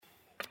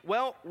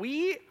Well,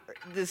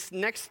 this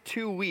next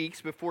 2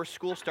 weeks before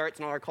school starts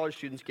and all our college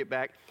students get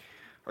back,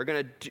 are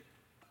going to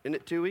isn't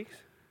it 2 weeks?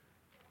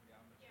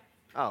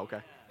 Oh,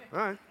 okay. All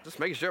right. Just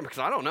making sure because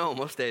I don't know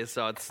most days,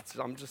 so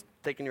I'm just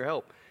taking your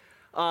help.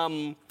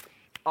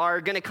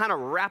 Are going to kind of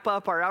wrap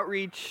up our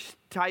outreach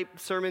type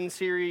sermon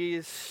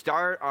series,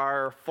 start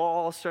our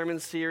fall sermon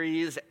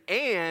series,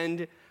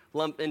 and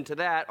lump into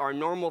that our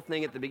normal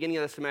thing at the beginning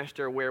of the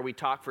semester where we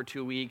talk for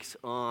 2 weeks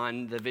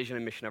on the vision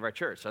and mission of our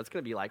church. So it's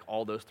going to be like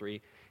all those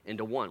three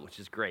into one, which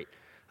is great.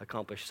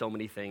 Accomplish so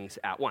many things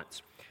at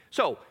once.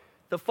 So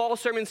the fall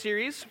sermon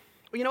series,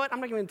 well, you know what? I'm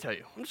not going to tell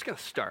you. I'm just going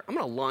to start. I'm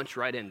going to launch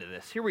right into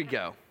this. Here we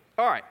go.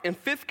 All right. In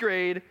 5th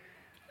grade,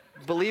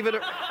 believe it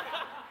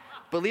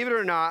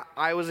or not,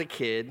 I was a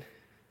kid,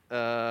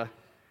 a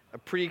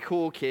pretty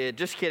cool kid.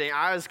 Just kidding.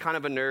 I was kind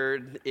of a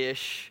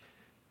nerd-ish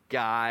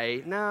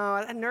guy. No,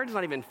 a nerd's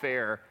not even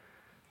fair.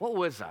 What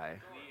was I?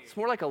 It's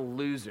more like a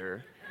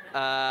loser.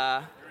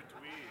 A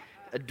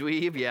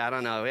dweeb? Yeah, I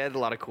don't know. We had a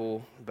lot of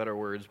cool, better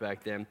words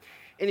back then.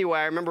 Anyway,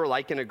 I remember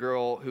liking a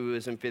girl who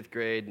was in 5th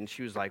grade, and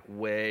she was like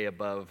way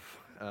above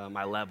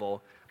my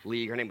level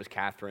league. Her name was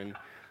Catherine.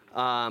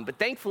 But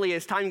thankfully,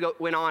 as time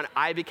went on,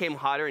 I became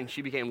hotter and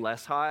she became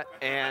less hot.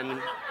 And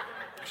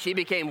she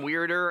became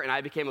weirder and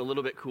I became a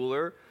little bit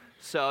cooler.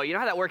 So you know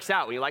how that works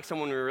out when you like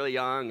someone when you're really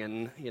young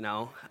and, you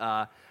know.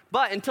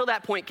 But until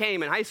that point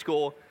came in high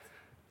school,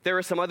 there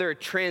were some other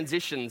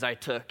transitions I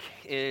took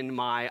in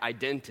my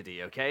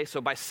identity, okay? So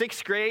by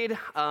 6th grade,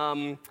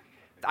 I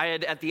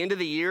had, at the end of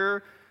the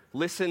year,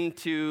 listened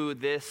to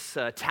this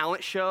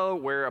talent show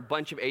where a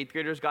bunch of 8th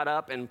graders got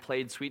up and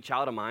played Sweet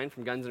Child of Mine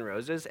from Guns N'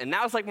 Roses. And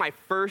that was like my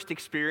first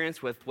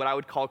experience with what I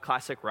would call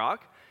classic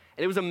rock.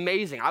 And it was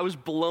amazing. I was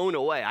blown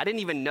away. I didn't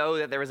even know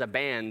that there was a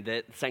band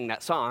that sang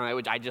that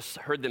song. I just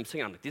heard them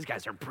sing. I'm like, these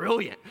guys are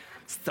brilliant.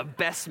 It's the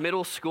best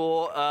middle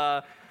school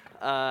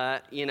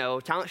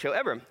talent show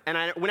ever. And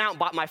I went out and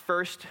bought my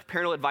first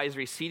Parental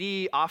Advisory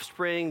CD,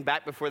 Offspring,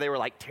 back before they were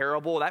like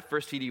terrible. That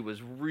first CD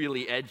was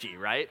really edgy,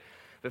 right?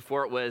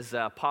 Before it was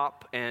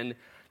pop. And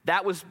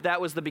that was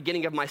the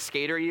beginning of my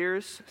skater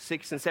years,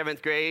 6th and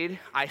 7th grade.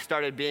 I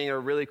started being a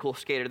really cool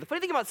skater. The funny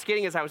thing about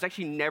skating is I was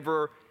actually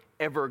never,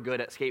 ever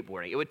good at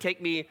skateboarding. It would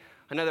take me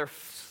another,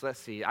 I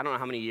don't know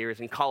how many years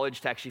in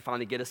college to actually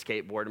finally get a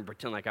skateboard and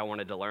pretend like I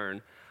wanted to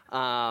learn.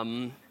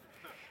 But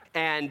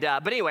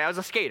anyway, I was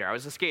a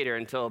skater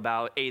until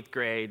about 8th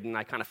grade, and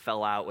I kind of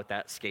fell out with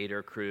that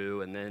skater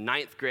crew. And then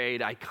 9th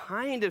grade, I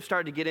kind of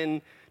started to get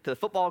into the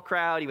football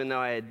crowd, even though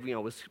I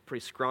was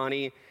pretty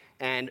scrawny.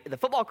 And the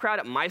football crowd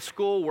at my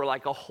school were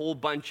like a whole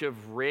bunch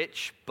of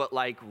rich, but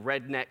like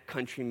redneck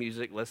country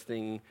music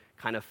listening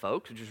kind of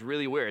folks, which was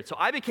really weird. So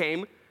I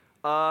became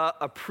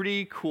a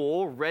pretty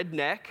cool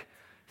redneck,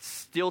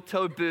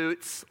 steel-toed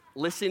boots,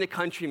 listening to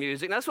country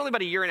music. And that's only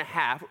about a year and a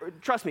half.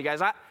 Trust me,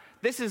 guys,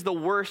 this is the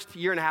worst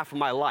year and a half of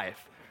my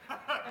life.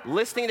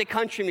 Listening to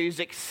country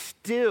music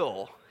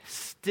still,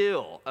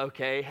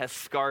 okay, has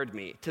scarred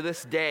me to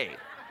this day.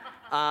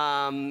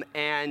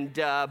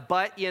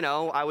 But,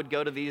 I would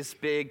go to these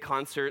big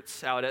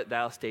concerts out at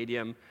Dallas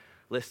Stadium,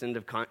 listening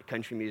to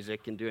country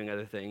music and doing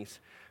other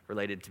things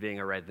related to being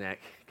a redneck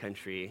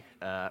country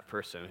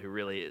person who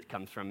really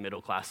comes from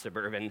middle-class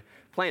suburban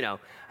Plano.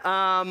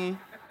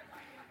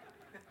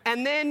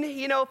 And then,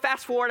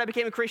 fast forward, I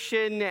became a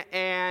Christian,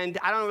 and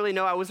I don't really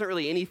know, I wasn't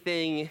really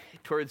anything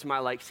towards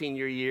my,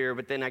 senior year,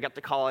 but then I got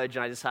to college,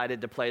 and I decided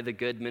to play the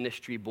good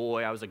ministry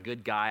boy. I was a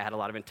good guy. I had a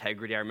lot of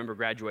integrity. I remember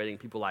graduating,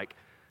 people,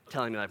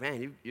 telling me,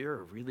 man,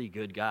 you're a really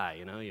good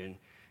guy,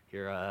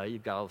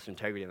 you've got all this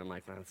integrity. And I'm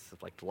like, that's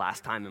the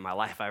last time in my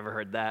life I ever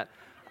heard that.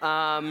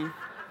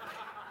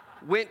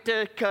 Went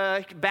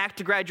back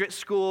to graduate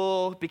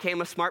school,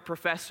 became a smart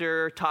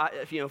professor, taught,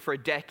 for a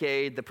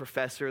decade, the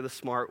professor, the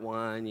smart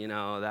one,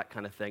 that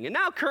kind of thing. And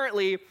now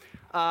currently,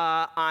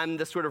 I'm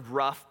the sort of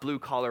rough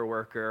blue-collar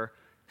worker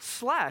 /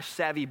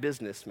 savvy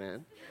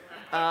businessman.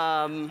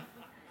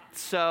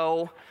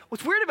 So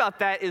what's weird about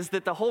that is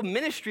that the whole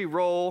ministry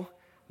role,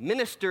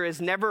 minister, is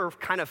never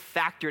kind of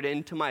factored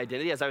into my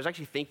identity. As I was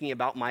actually thinking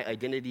about my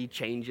identity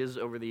changes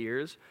over the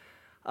years,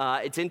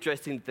 it's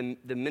interesting that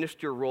the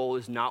minister role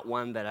is not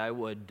one that I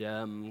would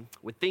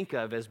think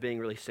of as being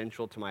really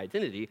central to my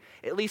identity,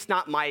 at least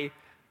not my,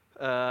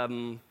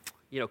 kind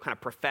of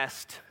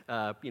professed,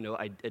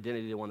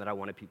 identity, the one that I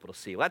wanted people to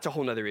see. Well, that's a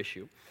whole other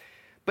issue.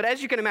 But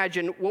as you can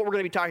imagine, what we're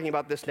going to be talking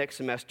about this next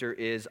semester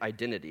is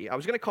identity. I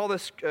was going to call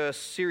this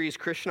series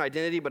Christian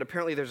Identity, but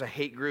apparently there's a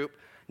hate group,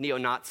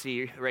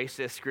 neo-Nazi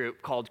racist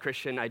group called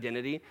Christian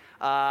Identity.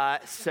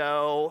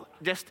 So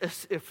just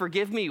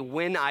forgive me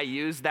when I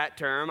use that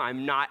term.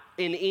 I'm not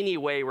in any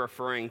way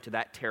referring to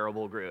that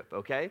terrible group,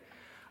 okay?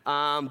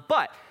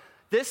 But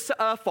this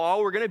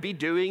fall, we're going to be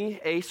doing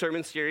a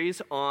sermon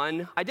series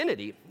on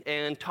identity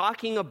and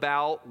talking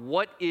about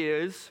what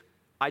is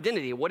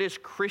identity. What is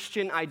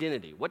Christian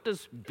identity? What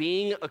does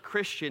being a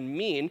Christian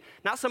mean?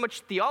 Not so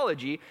much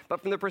theology, but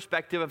from the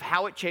perspective of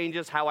how it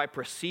changes how I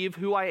perceive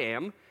who I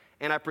am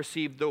and I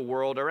perceive the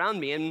world around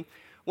me. And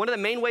One of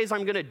the main ways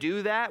we're going to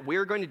do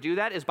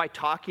that, is by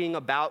talking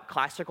about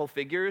classical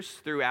figures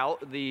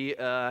throughout the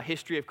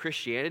history of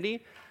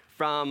Christianity,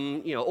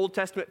 from Old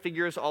Testament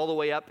figures all the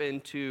way up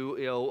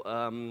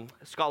into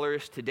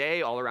scholars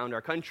today all around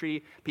our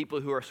country,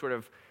 people who are sort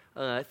of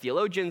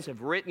theologians,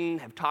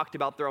 have talked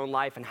about their own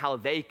life and how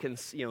they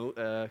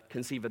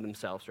conceive of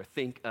themselves or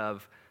think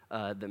of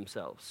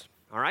themselves.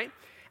 All right?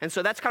 And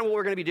so that's kind of what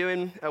we're going to be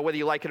doing, whether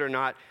you like it or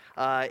not.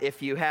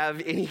 If you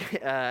have any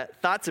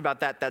thoughts about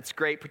that, that's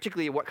great,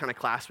 particularly what kind of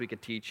class we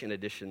could teach in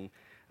addition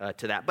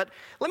to that. But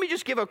let me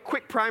just give a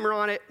quick primer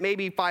on it,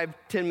 maybe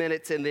 5-10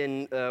 minutes, and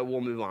then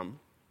we'll move on.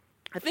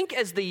 I think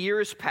as the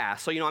years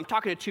pass, so I'm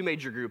talking to two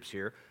major groups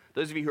here.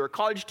 Those of you who are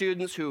college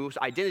students whose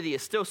identity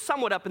is still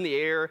somewhat up in the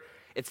air,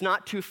 it's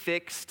not too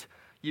fixed,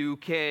 you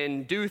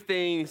can do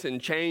things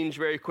and change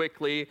very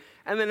quickly.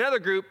 And then another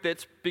group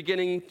that's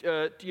beginning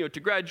to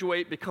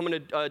graduate, become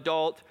an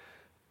adult,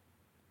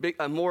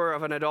 more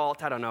of an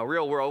adult, I don't know,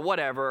 real world,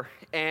 whatever.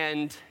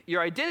 And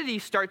your identity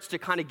starts to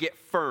kind of get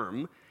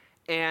firm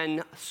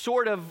and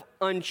sort of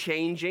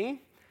unchanging.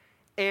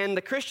 And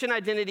the Christian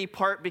identity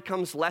part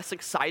becomes less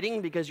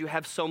exciting because you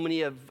have so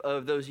many of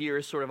those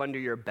years sort of under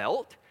your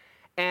belt.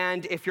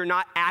 And if you're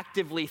not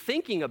actively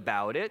thinking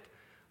about it,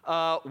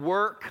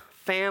 work,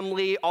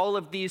 family, all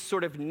of these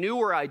sort of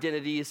newer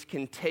identities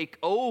can take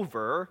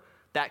over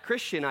that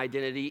Christian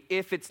identity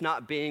if it's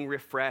not being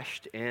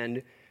refreshed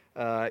and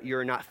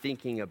you're not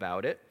thinking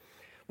about it.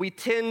 We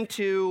tend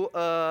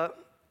to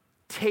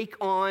take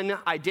on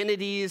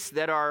identities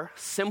that are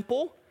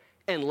simple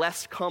and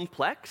less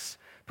complex,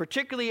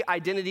 particularly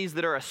identities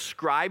that are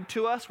ascribed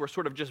to us. We're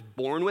sort of just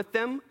born with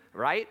them,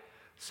 right?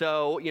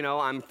 So,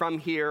 I'm from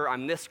here,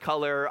 I'm this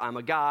color, I'm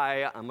a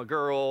guy, I'm a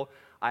girl,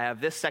 I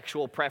have this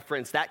sexual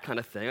preference, that kind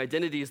of thing,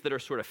 identities that are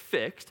sort of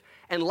fixed,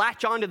 and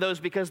latch onto those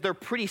because they're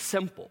pretty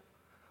simple.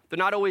 They're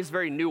not always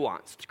very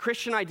nuanced.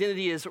 Christian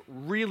identity is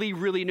really,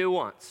 really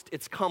nuanced.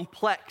 It's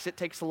complex. It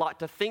takes a lot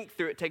to think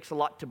through. It takes a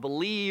lot to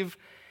believe.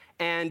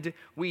 And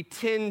we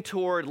tend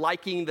toward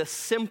liking the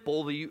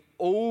simple, the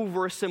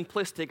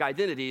oversimplistic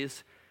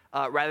identities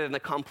rather than the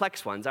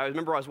complex ones. I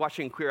remember I was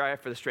watching Queer Eye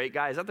for the Straight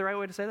Guy. Is that the right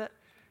way to say that?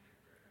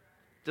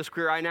 Just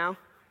Queer Eye now?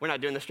 We're not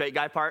doing the straight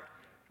guy part?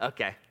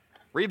 Okay.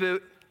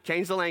 Reboot,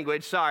 change the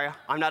language. Sorry,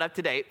 I'm not up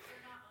to date.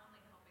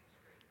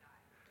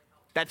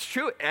 That's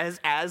true, as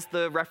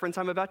the reference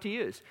I'm about to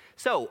use.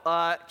 So,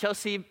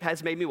 Chelsea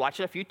has made me watch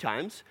it a few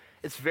times.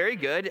 It's very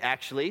good,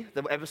 actually,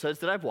 the episodes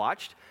that I've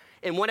watched.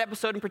 In one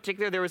episode in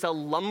particular, there was a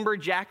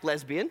lumberjack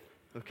lesbian,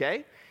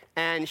 okay?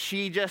 And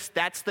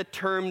that's the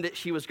term that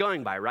she was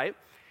going by, right?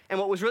 And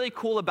what was really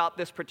cool about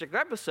this particular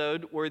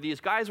episode were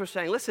these guys were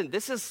saying, listen,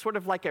 this is sort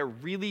of like a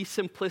really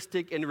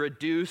simplistic and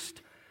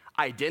reduced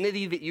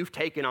identity that you've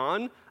taken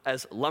on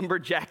as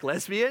lumberjack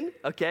lesbian,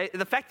 okay?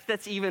 The fact that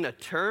that's even a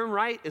term,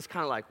 right, is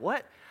kind of like,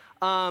 what?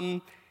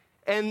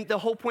 And the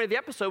whole point of the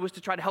episode was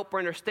to try to help her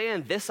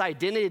understand this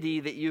identity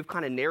that you've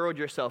kind of narrowed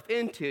yourself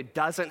into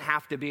doesn't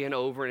have to be an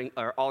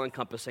or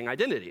all-encompassing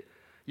identity.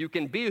 You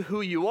can be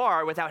who you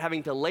are without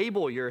having to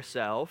label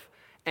yourself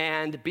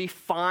and be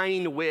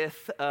fine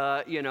with,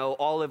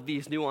 all of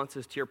these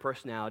nuances to your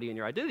personality and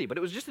your identity. But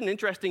it was just an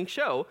interesting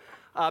show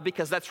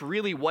because that's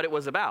really what it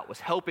was about, was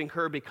helping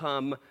her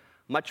become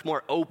much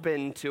more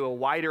open to a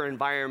wider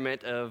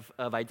environment of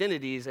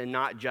identities and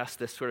not just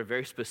this sort of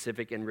very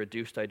specific and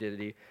reduced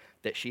identity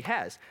that she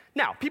has.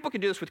 Now, people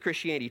can do this with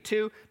Christianity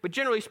too, but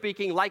generally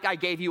speaking, like I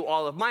gave you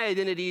all of my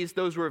identities,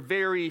 those were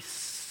very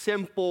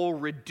simple,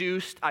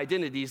 reduced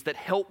identities that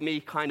helped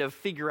me kind of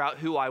figure out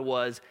who I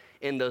was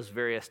in those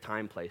various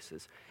time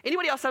places.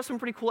 Anybody else have some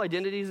pretty cool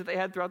identities that they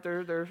had throughout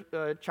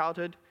their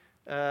childhood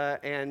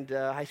and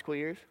high school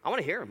years? I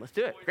want to hear them. Let's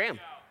do it. Graham.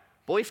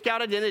 Boy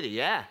Scout identity,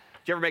 yeah.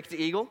 Did you ever make it to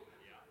Eagle?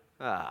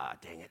 Yeah. Ah,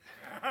 dang it.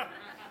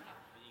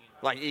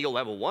 Like Eagle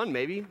level 1,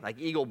 maybe. Like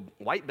Eagle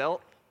white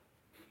belt.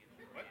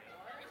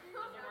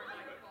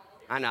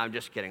 I know, I'm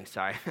just kidding.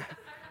 Sorry.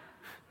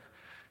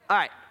 All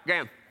right,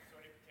 Graham.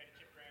 Sweaty potato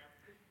chip Graham.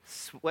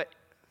 Sweaty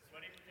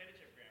potato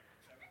chip Graham.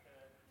 7th to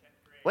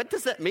 10th grade. What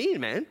does that mean,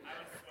 man?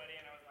 I was sweaty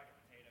and I was like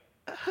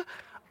a potato.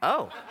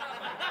 Oh.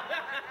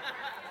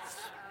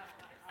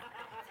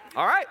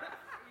 All right.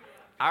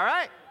 All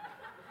right.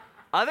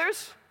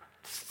 Others?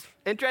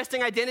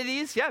 Interesting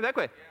identities? Yeah,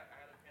 Beckwith. Yeah, I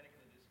had a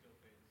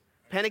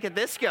Panic at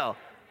the Disco phase. Panic at Disco.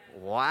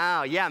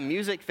 Wow. Yeah,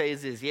 music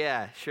phases.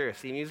 Yeah, sure.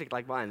 See, music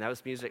like mine. That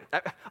was music.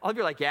 All of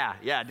you are like,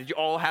 yeah. Did you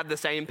all have the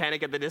same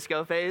Panic at the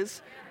Disco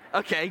phase?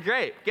 Okay,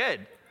 great.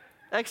 Good.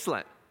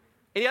 Excellent.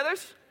 Any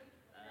others?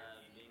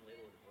 Being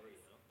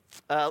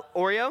labeled Oreo.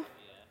 Oreo?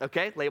 Yeah.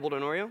 Okay, labeled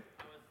an Oreo. I was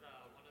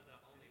one of the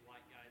only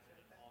white guys in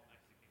an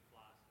all-Mexican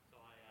class, so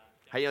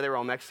How do you know they were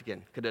all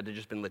Mexican? Could it have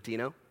just been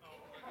Latino?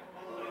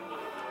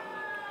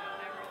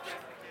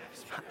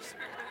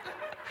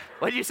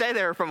 What did you say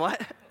they were from what?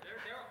 They were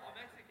all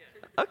Mexican.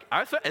 Okay, all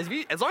right,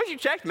 as long as you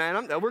checked,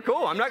 man, we're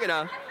cool. I'm not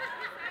gonna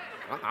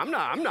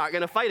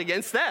fight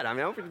against that. I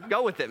mean,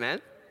 go with it,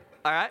 man.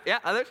 All right, yeah,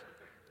 others,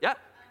 yeah.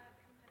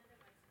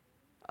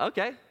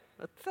 Okay,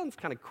 That sounds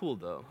kind of cool,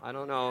 though. I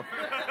don't know.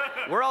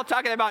 We're all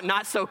talking about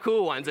not so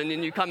cool ones, and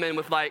then you come in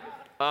with like,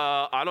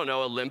 I don't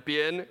know,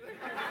 Olympian.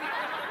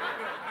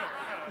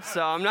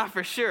 So I'm not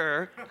for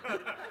sure.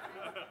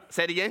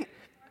 Say it again.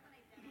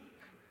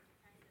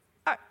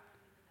 All right.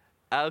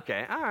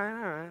 Okay. All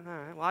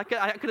right. Well, I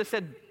could have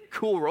said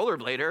cool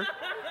rollerblader.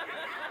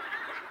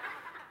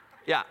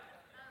 Yeah.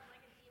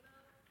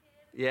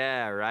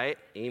 Yeah, right?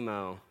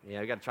 Emo.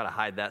 Yeah, we got to try to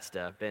hide that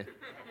stuff.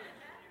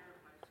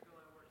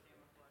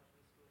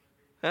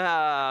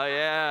 Oh,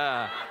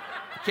 yeah.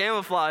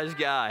 Camouflage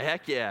guy.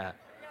 Heck yeah.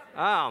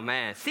 Oh,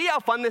 man. See how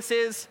fun this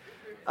is?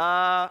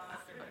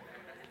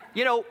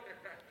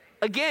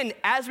 Again,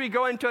 as we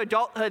grow into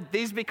adulthood,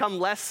 these become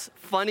less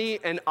funny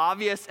and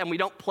obvious, and we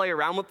don't play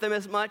around with them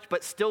as much,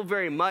 but still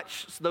very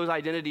much those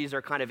identities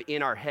are kind of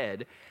in our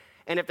head.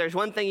 And if there's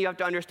one thing you have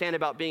to understand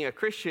about being a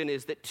Christian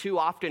is that too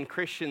often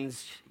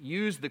Christians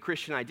use the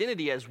Christian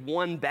identity as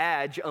one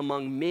badge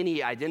among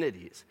many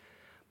identities.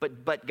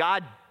 But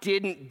God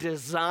didn't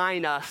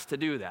design us to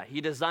do that.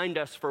 He designed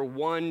us for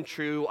one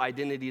true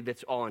identity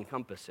that's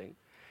all-encompassing.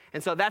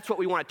 And so that's what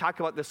we want to talk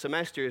about this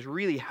semester is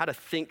really how to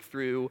think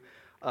through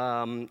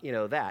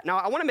that. Now,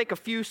 I want to make a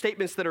few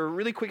statements that are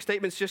really quick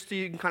statements just so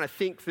you can kind of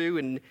think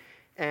through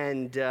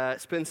and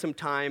spend some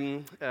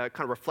time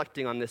kind of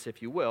reflecting on this,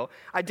 if you will.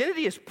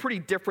 Identity is pretty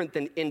different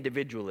than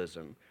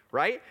individualism,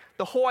 right?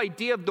 The whole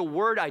idea of the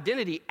word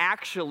identity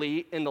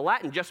actually in the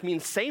Latin just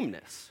means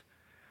sameness.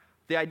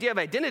 The idea of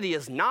identity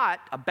is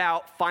not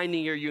about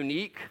finding your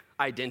unique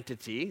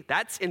identity.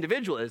 That's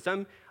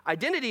individualism.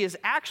 Identity is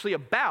actually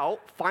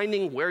about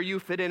finding where you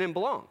fit in and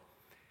belong.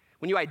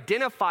 When you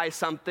identify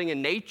something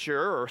in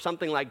nature or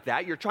something like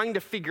that, you're trying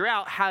to figure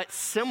out how it's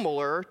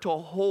similar to a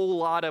whole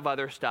lot of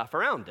other stuff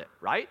around it,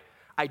 right?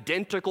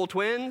 Identical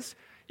twins,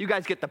 you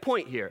guys get the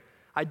point here.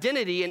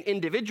 Identity and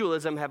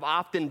individualism have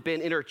often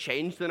been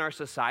interchanged in our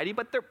society,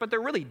 but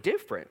they're really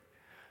different,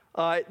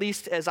 at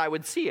least as I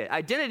would see it.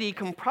 Identity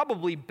can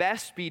probably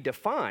best be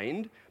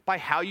defined by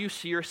how you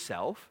see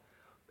yourself,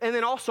 and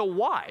then also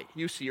why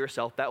you see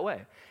yourself that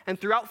way. And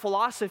throughout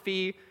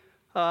philosophy,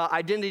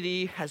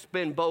 identity has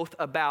been both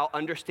about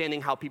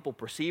understanding how people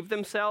perceive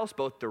themselves,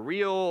 both the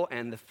real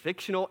and the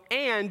fictional,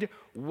 and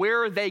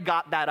where they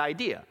got that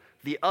idea,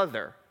 the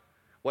other.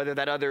 Whether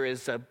that other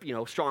is a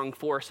strong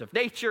force of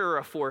nature or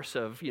a force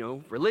of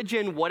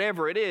religion,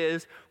 whatever it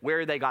is,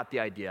 where they got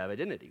the idea of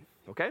identity,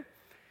 okay?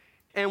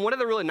 And one of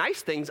the really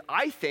nice things,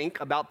 I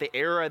think, about the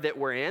era that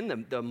we're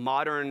in, the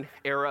modern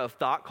era of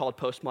thought called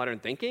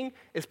postmodern thinking,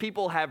 is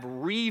people have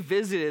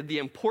revisited the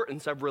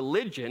importance of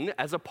religion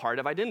as a part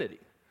of identity.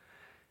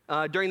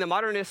 During the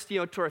modernist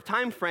sort of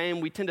time frame,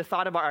 we tend to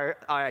thought of our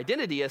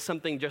identity as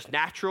something just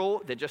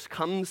natural that just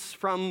comes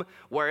from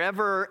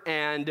wherever,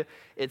 and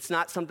it's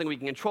not something we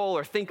can control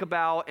or think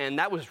about, and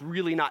that was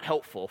really not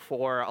helpful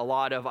for a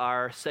lot of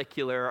our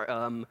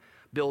secular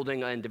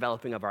building and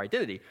developing of our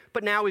identity.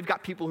 But now we've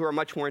got people who are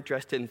much more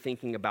interested in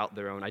thinking about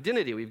their own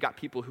identity. We've got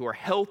people who are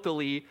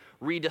healthily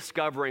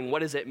rediscovering what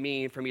does it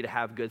mean for me to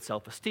have good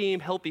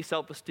self-esteem, healthy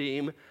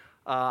self-esteem,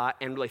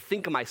 and really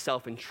think of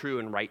myself in true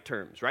and right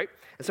terms, right?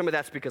 And some of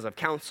that's because of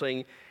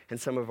counseling and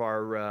some of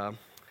our,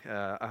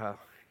 kind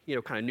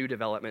of new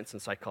developments in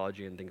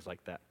psychology and things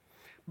like that.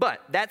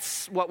 But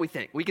that's what we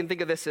think. We can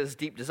think of this as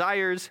deep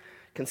desires,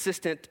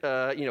 consistent,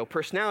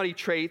 personality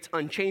traits,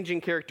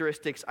 unchanging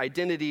characteristics.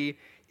 Identity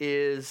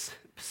is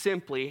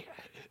simply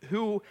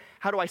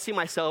how do I see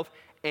myself,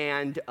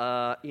 and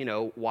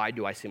why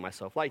do I see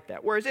myself like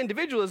that? Whereas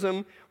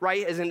individualism,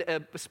 right, is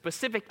a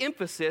specific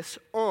emphasis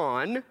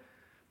on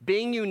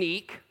being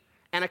unique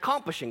and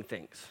accomplishing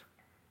things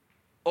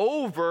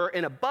over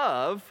and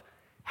above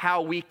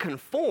how we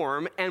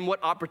conform and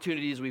what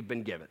opportunities we've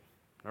been given.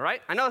 All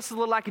right? I know this is a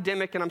little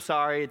academic, and I'm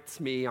sorry. It's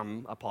me.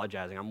 I'm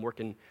apologizing. I'm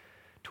working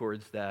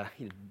towards the,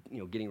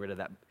 getting rid of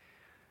that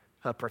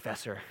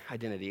professor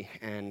identity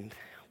and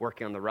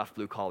working on the rough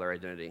blue-collar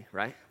identity,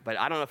 right? But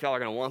I don't know if y'all are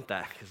going to want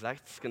that, because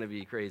that's going to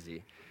be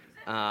crazy.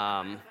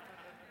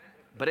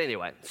 But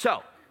anyway,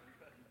 so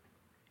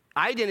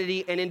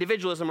identity and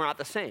individualism are not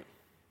the same.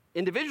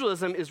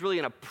 Individualism is really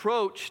an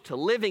approach to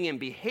living and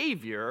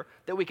behavior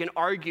that we can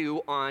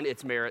argue on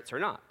its merits or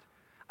not.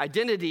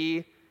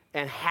 Identity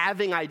and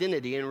having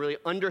identity and really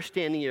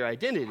understanding your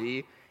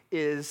identity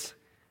is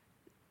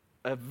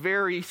a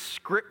very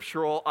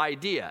scriptural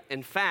idea.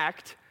 In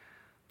fact,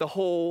 the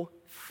whole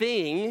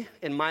thing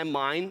in my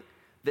mind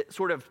that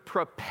sort of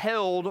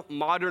propelled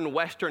modern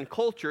Western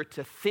culture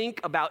to think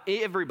about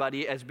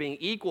everybody as being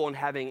equal and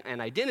having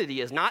an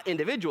identity is not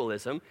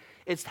individualism.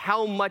 It's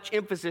how much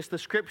emphasis the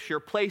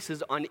Scripture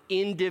places on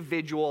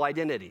individual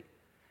identity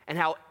and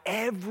how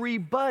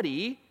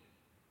everybody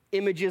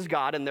images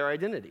God in their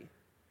identity.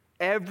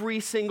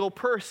 Every single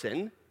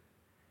person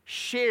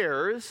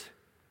shares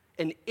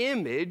an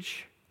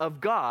image of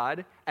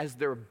God as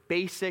their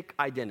basic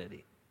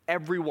identity.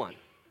 Everyone.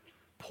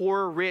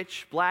 Poor,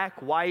 rich,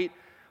 black, white,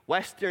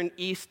 Western,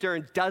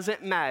 Eastern,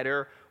 doesn't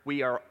matter.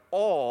 We are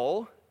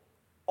all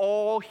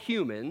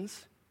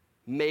humans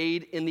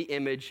made in the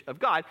image of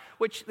God,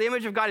 which the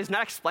image of God is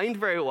not explained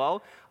very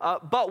well,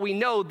 but we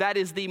know that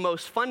is the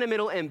most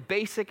fundamental and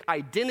basic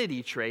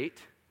identity trait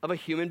of a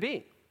human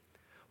being.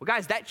 Well,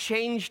 guys, that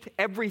changed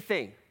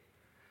everything,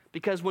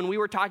 because when we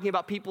were talking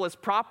about people as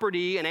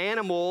property and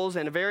animals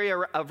and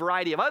a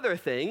variety of other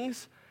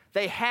things,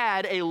 they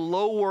had a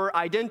lower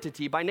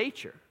identity by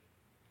nature.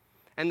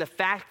 And the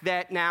fact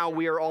that now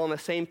we are all on the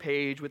same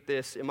page with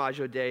this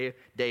imago Dei,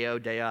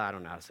 I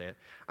don't know how to say it,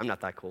 I'm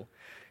not that cool,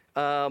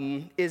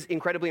 is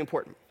incredibly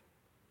important.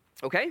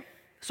 Okay?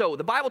 So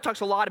the Bible talks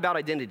a lot about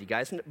identity,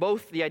 guys,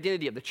 both the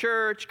identity of the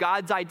church,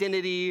 God's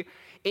identity.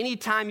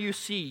 Anytime you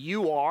see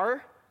you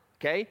are,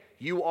 okay,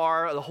 you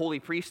are the holy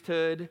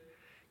priesthood,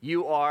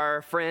 you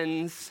are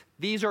friends,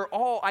 these are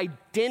all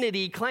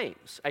identity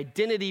claims,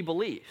 identity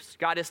beliefs.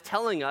 God is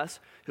telling us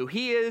who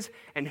he is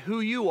and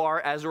who you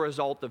are as a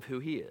result of who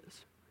he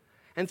is.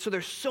 And so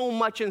there's so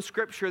much in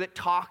Scripture that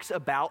talks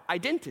about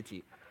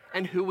identity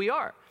and who we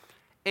are.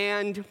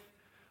 And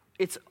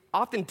it's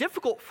often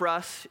difficult for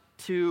us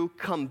to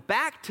come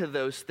back to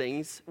those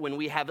things when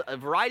we have a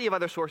variety of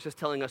other sources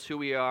telling us who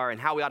we are and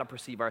how we ought to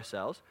perceive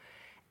ourselves.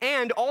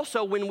 And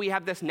also when we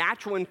have this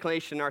natural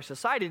inclination in our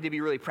society to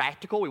be really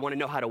practical. We want to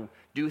know how to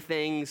do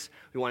things.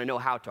 We want to know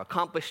how to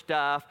accomplish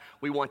stuff.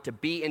 We want to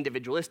be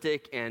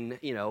individualistic and,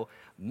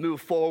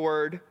 move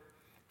forward.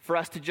 For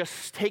us to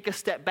just take a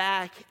step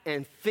back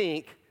and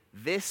think,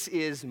 this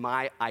is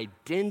my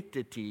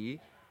identity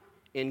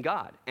in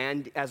God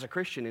and as a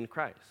Christian in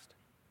Christ.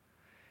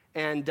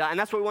 And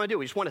that's what we want to do.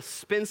 We just want to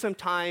spend some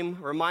time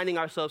reminding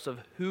ourselves of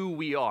who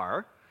we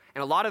are.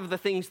 And a lot of the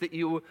things that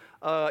you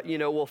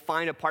will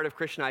find a part of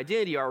Christian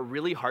identity are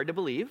really hard to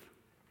believe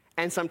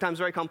and sometimes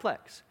very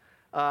complex.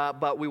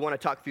 But we want to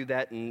talk through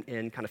that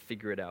and kind of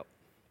figure it out.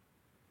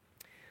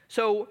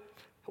 So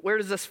where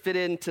does this fit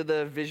into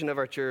the vision of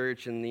our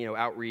church and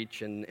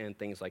outreach and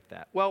things like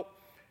that? Well,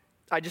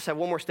 I just have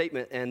one more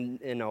statement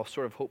and I'll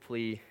sort of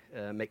hopefully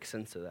make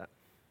sense of that.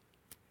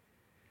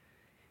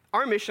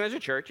 Our mission as a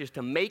church is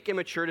to make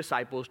immature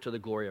disciples to the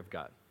glory of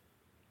God.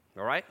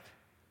 All right?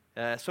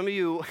 Some of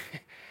you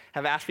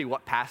have asked me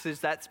what passage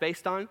that's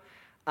based on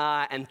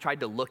and tried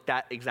to look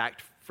that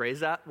exact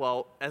phrase up.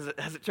 Well, as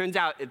it turns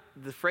out,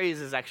 the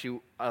phrase is actually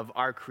of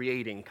our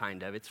creating,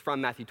 kind of. It's from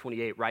Matthew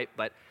 28, right?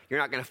 But you're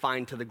not going to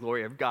find to the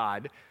glory of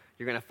God.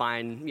 You're going to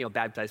find,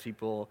 baptized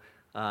people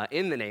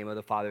in the name of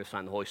the Father, the Son,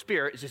 and the Holy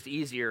Spirit. It's just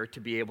easier to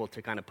be able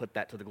to kind of put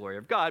that to the glory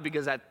of God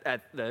because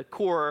at the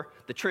core,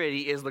 the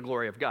Trinity is the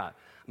glory of God.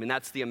 I mean,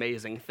 that's the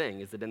amazing thing,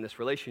 is that in this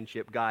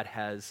relationship, God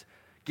has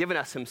given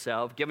us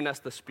himself, given us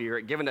the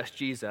Spirit, given us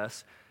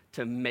Jesus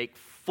to make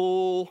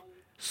full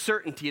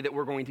certainty that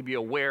we're going to be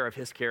aware of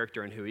his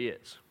character and who he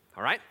is.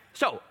 All right?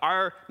 So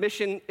our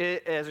mission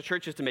as a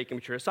church is to make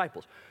immature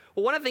disciples.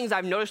 Well, one of the things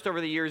I've noticed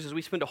over the years is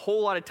we spend a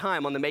whole lot of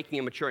time on the making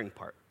and maturing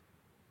part.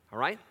 All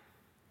right?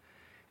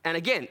 And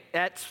again,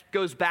 that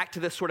goes back to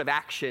this sort of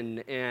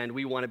action, and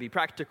we want to be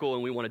practical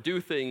and we want to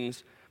do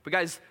things. But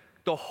guys,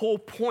 the whole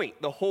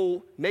point, the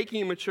whole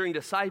making and maturing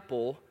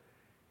disciple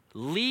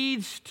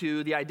leads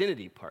to the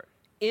identity part,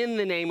 in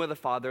the name of the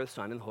Father, the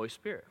Son, and the Holy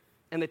Spirit.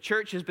 And the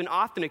church has been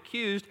often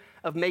accused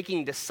of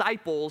making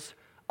disciples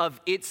of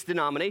its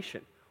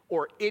denomination,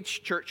 or its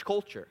church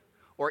culture,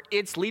 or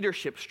its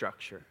leadership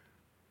structure.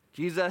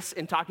 Jesus,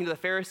 in talking to the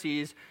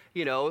Pharisees,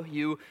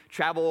 you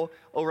travel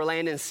over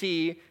land and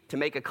sea to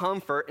make a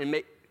convert and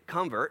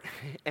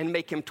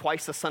make him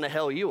twice the son of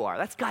hell you are.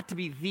 That's got to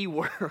be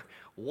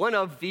one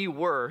of the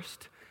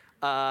worst,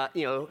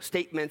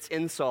 statements,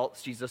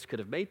 insults Jesus could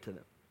have made to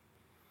them.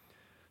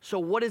 So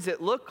what does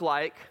it look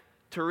like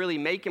to really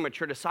make and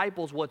mature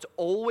disciples? What's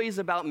always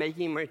about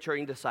making and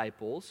maturing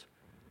disciples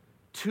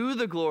to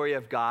the glory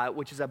of God,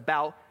 which is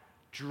about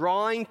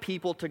drawing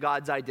people to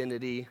God's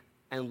identity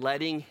and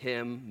letting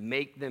him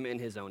make them in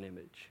his own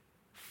image,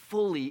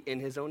 fully in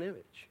his own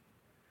image.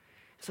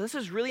 So this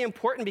is really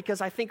important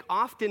because I think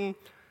often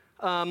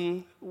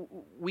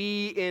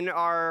we in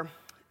our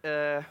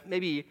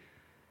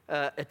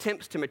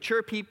attempts to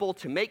mature people,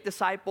 to make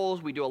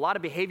disciples, we do a lot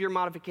of behavior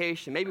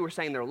modification. Maybe we're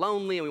saying they're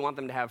lonely and we want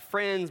them to have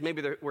friends.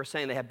 Maybe we're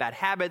saying they have bad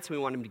habits and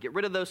we want them to get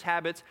rid of those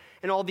habits.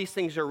 And all these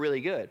things are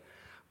really good.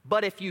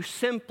 But if you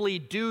simply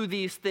do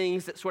these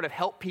things that sort of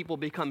help people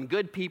become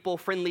good people,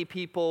 friendly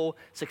people,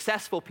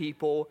 successful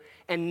people,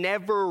 and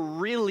never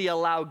really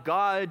allow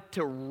God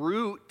to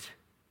root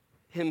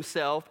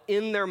himself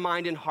in their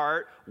mind and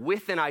heart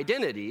with an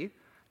identity,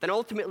 then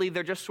ultimately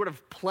they're just sort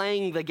of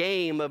playing the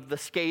game of the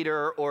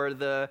skater or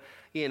the,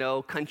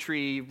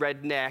 country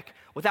redneck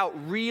without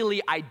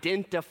really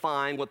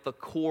identifying what the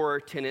core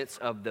tenets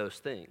of those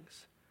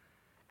things.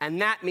 And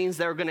that means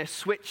they're going to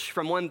switch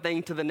from one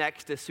thing to the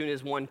next as soon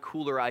as one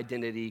cooler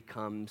identity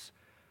comes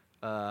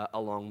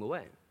along the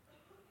way.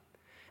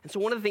 And so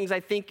one of the things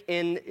I think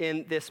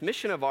in this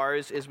mission of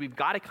ours is we've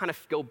got to kind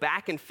of go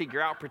back and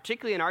figure out,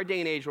 particularly in our day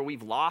and age where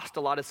we've lost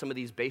a lot of some of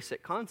these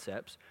basic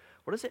concepts,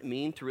 what does it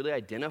mean to really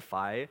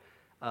identify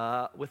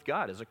with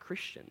God as a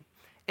Christian?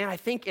 And I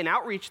think in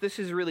outreach, this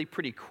is really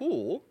pretty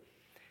cool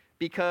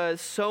because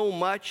so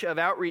much of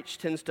outreach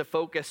tends to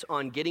focus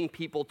on getting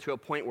people to a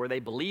point where they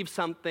believe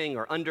something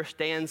or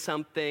understand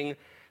something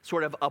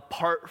sort of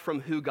apart from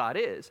who God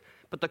is.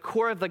 But the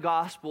core of the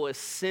gospel is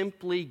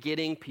simply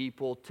getting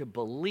people to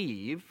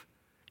believe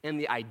in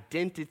the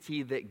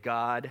identity that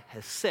God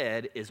has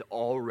said is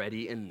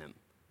already in them.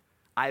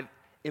 I've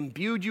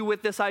imbued you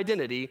with this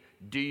identity.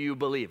 Do you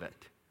believe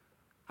it?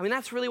 I mean,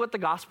 that's really what the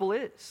gospel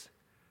is.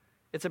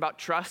 It's about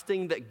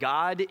trusting that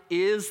God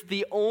is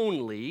the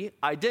only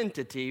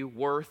identity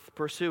worth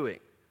pursuing.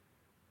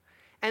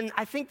 And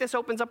I think this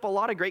opens up a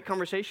lot of great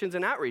conversations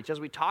in outreach as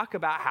we talk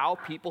about how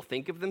people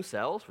think of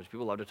themselves, which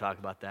people love to talk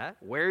about that.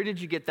 Where did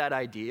you get that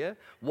idea?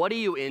 What are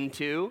you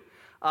into?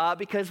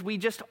 Because we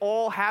just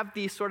all have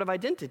these sort of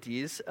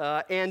identities.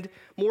 And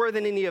more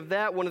than any of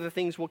that, one of the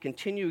things we'll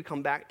continue to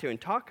come back to and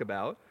talk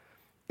about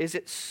is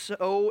it's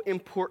so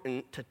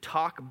important to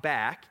talk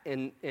back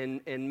and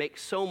make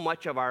so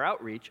much of our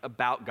outreach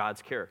about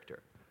God's character.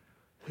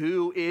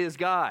 Who is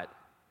God?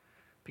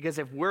 Because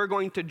if we're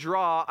going to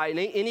draw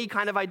any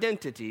kind of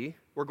identity,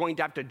 we're going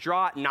to have to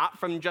draw it not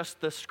from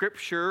just the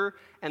scripture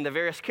and the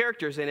various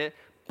characters in it,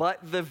 but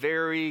the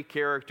very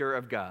character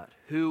of God.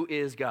 Who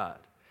is God?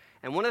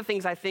 And one of the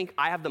things I think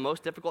I have the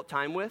most difficult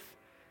time with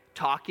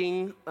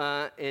talking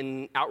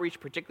in outreach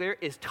in particular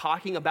is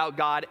talking about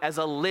God as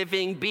a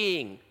living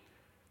being,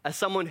 as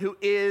someone who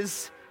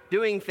is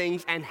doing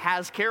things and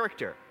has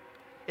character.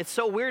 It's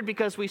so weird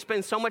because we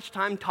spend so much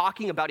time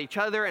talking about each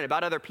other and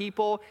about other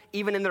people,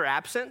 even in their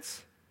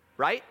absence,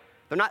 right?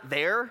 They're not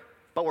there,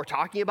 but we're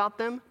talking about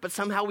them. But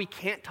somehow we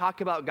can't talk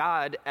about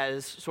God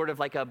as sort of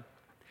like a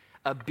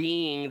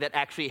being that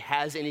actually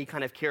has any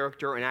kind of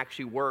character and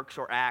actually works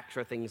or acts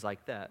or things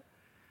like that.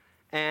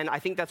 And I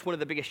think that's one of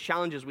the biggest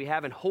challenges we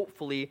have, and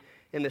hopefully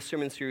in this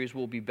sermon series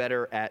we'll be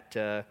better at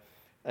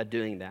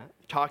doing that,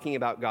 talking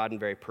about God in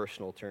very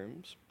personal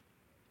terms,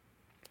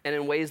 and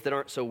in ways that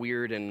aren't so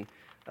weird and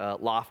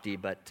lofty,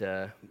 but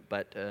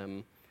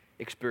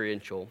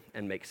experiential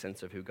and make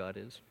sense of who God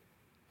is.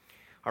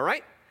 All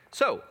right,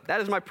 so that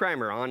is my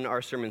primer on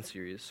our sermon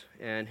series,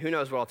 and who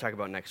knows what I'll talk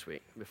about next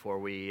week before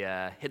we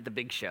hit the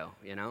big show,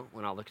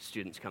 when all the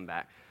students come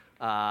back,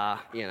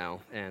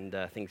 and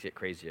things get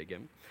crazy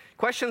again.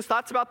 Questions,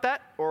 thoughts about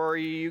that, or are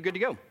you good to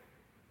go?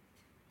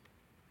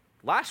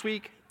 Last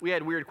week, we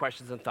had weird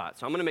questions and thoughts,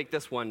 so I'm going to make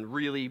this one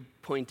really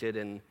pointed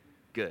and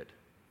good.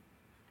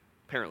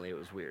 Apparently, it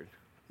was weird.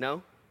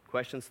 No?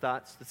 Questions,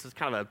 thoughts? This is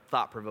kind of a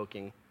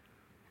thought-provoking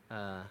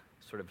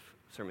sort of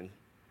sermon.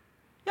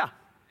 Yeah? In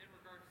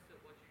regards to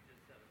what you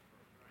just said.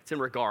 Right? It's in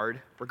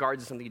regard.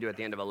 Regards is something you do at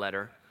the end of a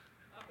letter.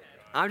 Okay.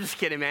 I'm just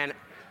kidding, man.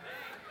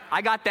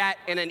 I got that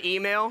in an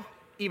email,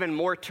 even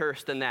more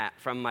terse than that,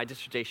 from my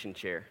dissertation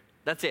chair.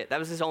 That's it. That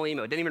was his only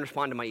email. Didn't even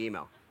respond to my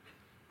email.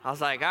 I was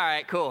like, all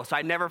right, cool. So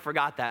I never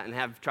forgot that and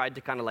have tried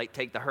to kind of like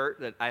take the hurt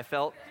that I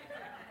felt,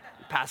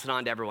 pass it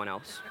on to everyone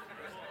else.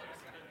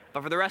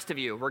 But for the rest of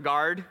you,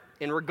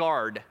 in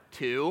regard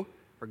to,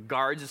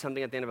 regards is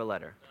something at the end of a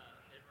letter.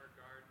 In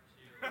regard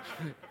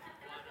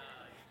to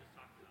what you just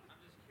talked about, I'm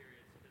just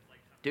curious.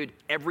 Dude,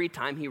 every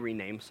time he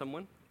renames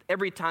someone,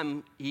 every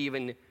time he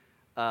even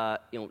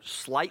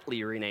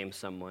slightly renames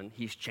someone,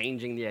 he's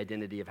changing the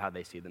identity of how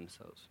they see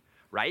themselves.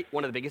 Right?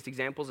 One of the biggest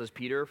examples is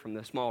Peter, from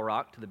the small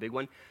rock to the big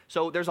one.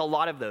 So there's a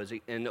lot of those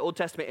in the Old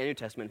Testament and New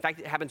Testament. In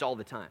fact, it happens all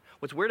the time.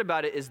 What's weird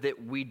about it is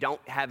that we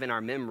don't have in our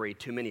memory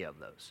too many of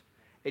those.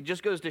 It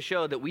just goes to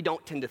show that we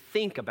don't tend to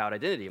think about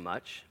identity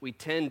much. We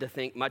tend to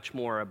think much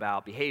more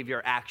about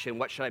behavior, action,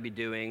 what should I be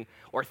doing,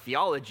 or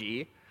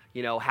theology,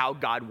 how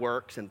God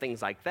works and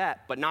things like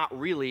that, but not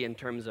really in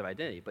terms of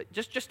identity. But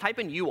just type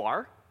in "you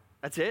are,"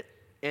 that's it,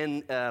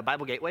 in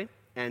Bible Gateway,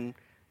 and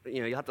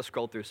you'll have to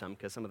scroll through some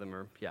because some of them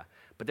are,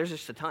 But there's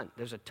just a ton.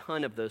 There's a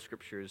ton of those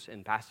scriptures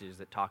and passages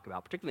that talk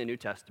about, particularly the New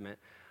Testament.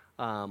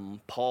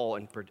 Paul,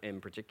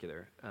 in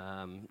particular,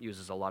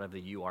 uses a lot of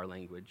the "you are"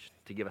 language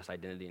to give us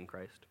identity in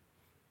Christ.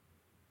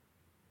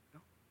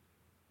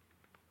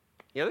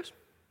 Any others?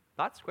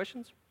 Thoughts?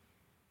 Questions?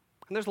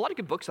 And there's a lot of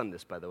good books on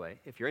this, by the way,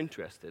 if you're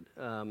interested.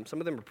 Some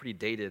of them are pretty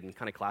dated and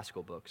kind of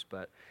classical books,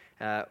 but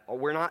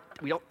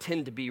we don't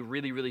tend to be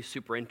really, really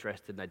super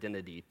interested in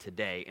identity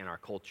today in our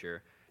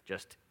culture,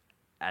 just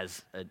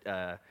as a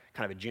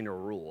kind of a general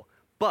rule.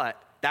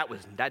 But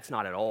that's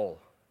not at all,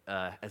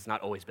 has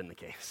not always been the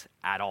case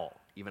at all,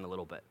 even a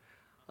little bit.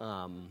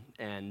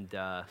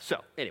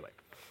 So anyway,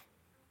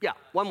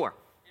 one more.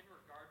 In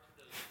regard to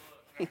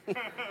those books,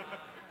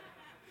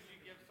 could you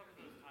give some of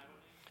those title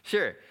names?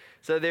 Sure.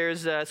 So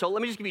so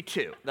let me just give you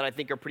two that I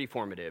think are pretty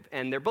formative,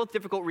 and they're both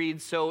difficult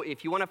reads. So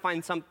if you want to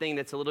find something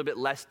that's a little bit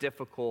less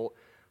difficult,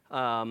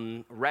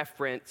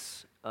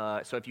 reference.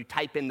 So if you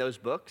type in those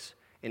books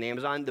in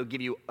Amazon, they'll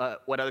give you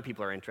what other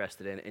people are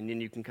interested in, and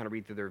then you can kind of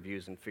read through the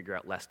reviews and figure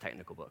out less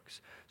technical books.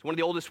 So one of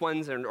the oldest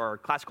ones, or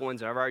classical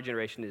ones of our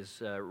generation,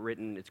 is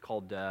written. It's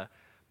called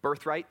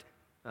Birthright.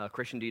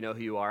 Christian, Do You Know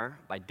Who You Are?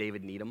 By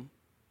David Needham.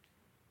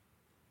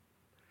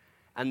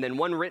 And then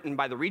one written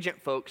by the Regent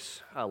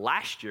folks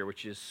last year,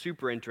 which is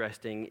super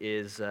interesting,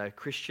 is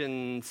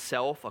Christian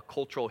Self, A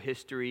Cultural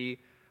History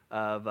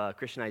of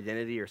Christian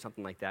Identity or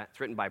something like that. It's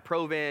written by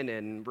Provin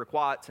and Rick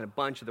Watts and a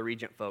bunch of the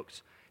Regent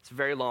folks. It's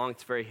very long,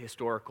 it's very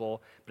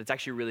historical, but it's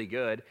actually really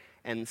good.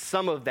 And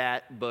some of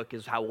that book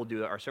is how we'll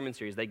do our sermon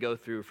series. They go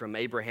through from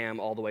Abraham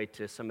all the way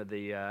to some of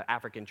the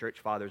African church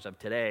fathers of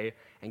today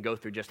and go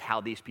through just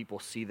how these people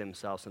see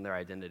themselves and their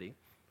identity.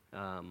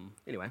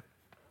 Anyway.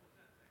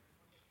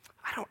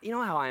 You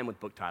know how I am with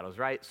book titles,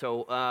 right?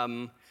 So,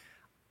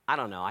 I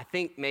don't know. I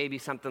think maybe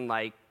something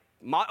like,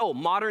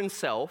 Modern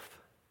Self,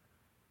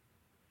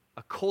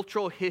 A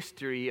Cultural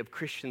History of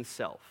Christian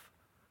Self.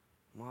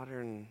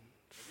 Modern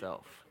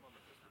Self.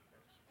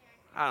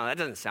 I don't know, that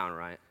doesn't sound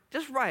right.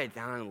 Just write it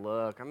down and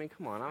look. I mean,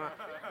 come on. I'm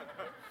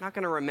not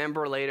going to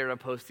remember later to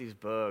post these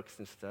books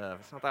and stuff.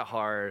 It's not that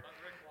hard.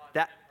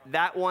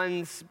 That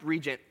one's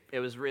Regent. It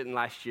was written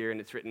last year, and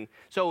it's written.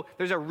 So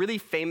there's a really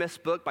famous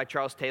book by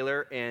Charles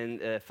Taylor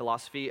in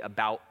philosophy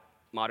about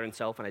modern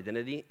self and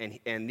identity,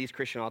 and these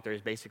Christian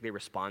authors basically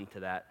respond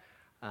to that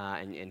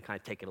and kind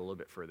of take it a little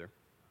bit further.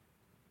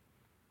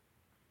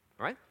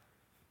 All right?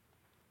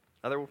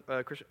 Other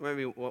Christian,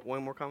 maybe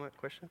one more comment,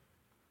 question?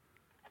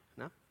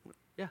 No?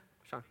 Yeah,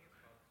 Sean.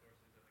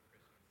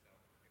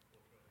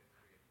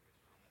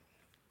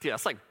 Dude,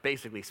 that's like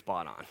basically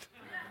spot on.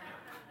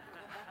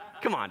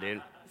 Come on,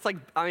 dude. It's like,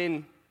 I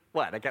mean,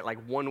 what? I got like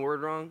one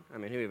word wrong? I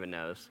mean, who even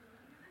knows?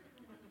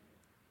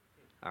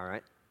 All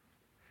right.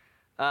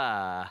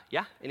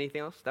 Yeah,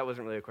 anything else? That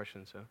wasn't really a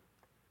question, so.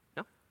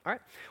 No? All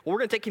right. Well, we're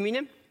going to take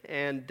communion,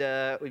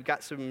 and we've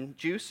got some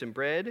juice and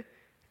bread,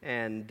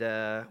 and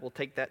we'll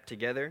take that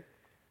together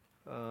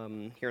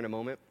here in a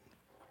moment.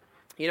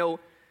 You know,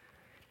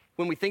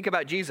 when we think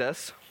about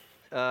Jesus,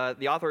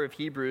 the author of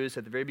Hebrews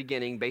at the very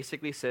beginning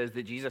basically says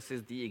that Jesus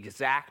is the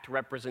exact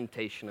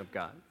representation of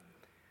God.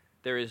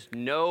 There is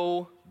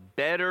no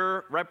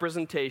better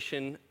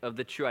representation of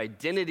the true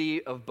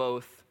identity of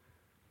both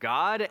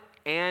God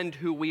and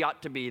who we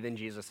ought to be than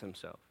Jesus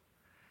himself.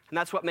 And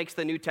that's what makes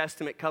the New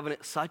Testament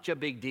covenant such a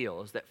big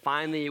deal, is that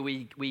finally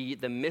we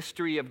the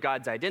mystery of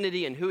God's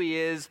identity and who he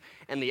is,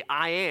 and the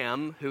I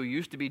am, who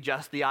used to be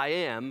just the I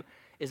am,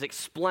 is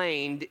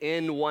explained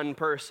in one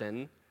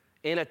person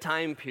in a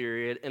time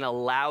period and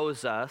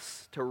allows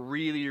us to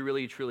really,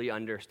 really, truly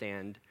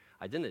understand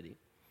identity.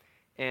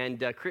 And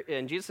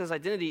Jesus'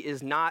 identity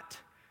is not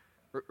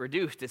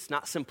reduced. It's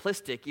not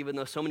simplistic, even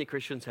though so many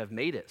Christians have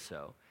made it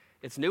so.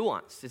 It's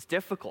nuanced. It's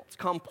difficult. It's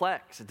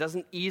complex. It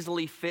doesn't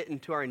easily fit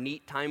into our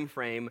neat time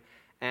frame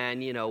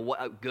and, you know,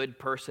 what a good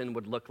person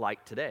would look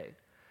like today.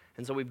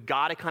 And so we've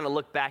got to kind of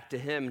look back to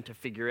him to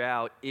figure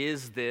out,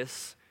 is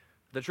this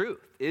the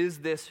truth? Is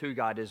this who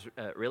God is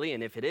really?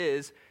 And if it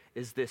is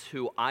this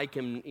who I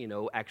can, you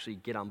know, actually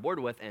get on board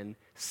with and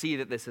see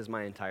that this is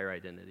my entire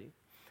identity?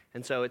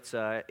 And so it's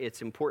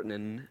important,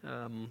 and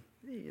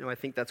you know, I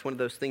think that's one of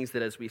those things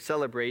that as we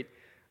celebrate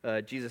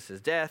Jesus'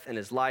 death and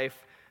his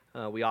life,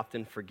 we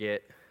often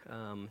forget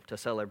to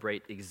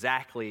celebrate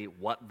exactly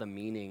what the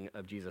meaning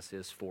of Jesus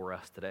is for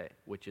us today,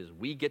 which is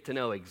we get to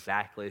know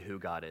exactly who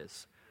God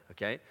is,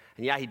 okay?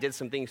 And yeah, he did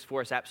some things for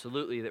us,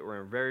 absolutely, that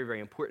were very, very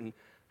important,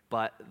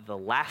 but the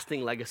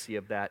lasting legacy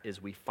of that is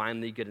we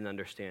finally get an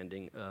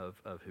understanding of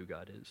who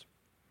God is.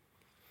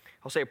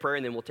 I'll say a prayer,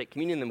 and then we'll take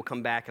communion, and then we'll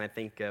come back, and I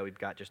think we've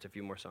got just a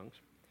few more songs.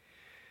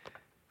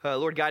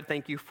 Lord God,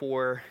 thank you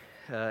for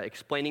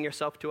explaining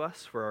yourself to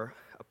us, for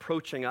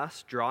approaching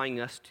us,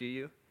 drawing us to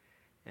you,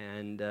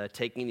 and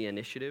taking the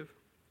initiative,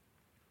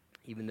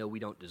 even though we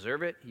don't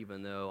deserve it,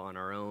 even though on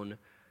our own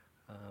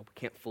we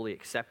can't fully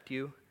accept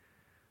you.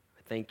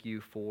 I thank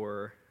you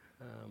for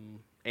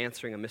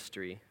answering a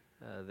mystery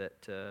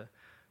that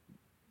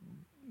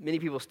many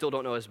people still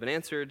don't know has been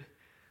answered,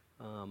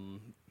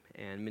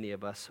 and many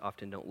of us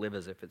often don't live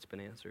as if it's been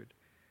answered.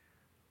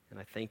 And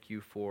I thank you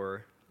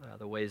for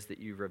the ways that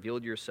you've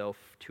revealed yourself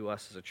to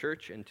us as a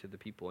church and to the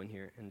people in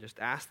here, and just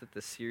ask that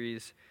this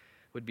series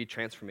would be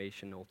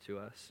transformational to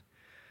us,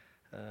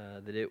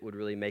 that it would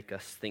really make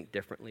us think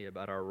differently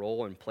about our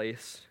role and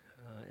place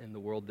in the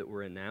world that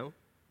we're in now,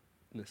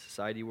 in the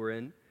society we're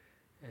in,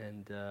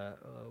 and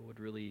would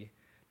really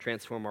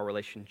transform our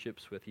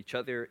relationships with each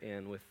other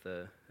and with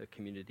the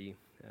community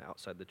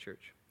outside the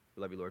church.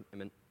 We love you, Lord.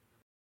 Amen.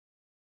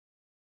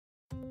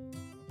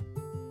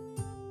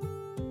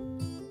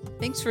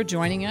 Thanks for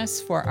joining us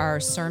for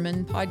our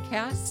sermon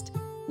podcast.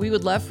 We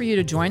would love for you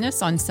to join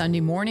us on Sunday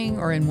morning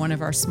or in one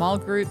of our small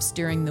groups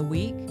during the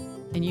week,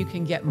 and you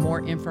can get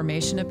more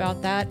information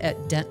about that at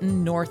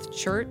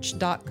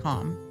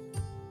dentonnorthchurch.com.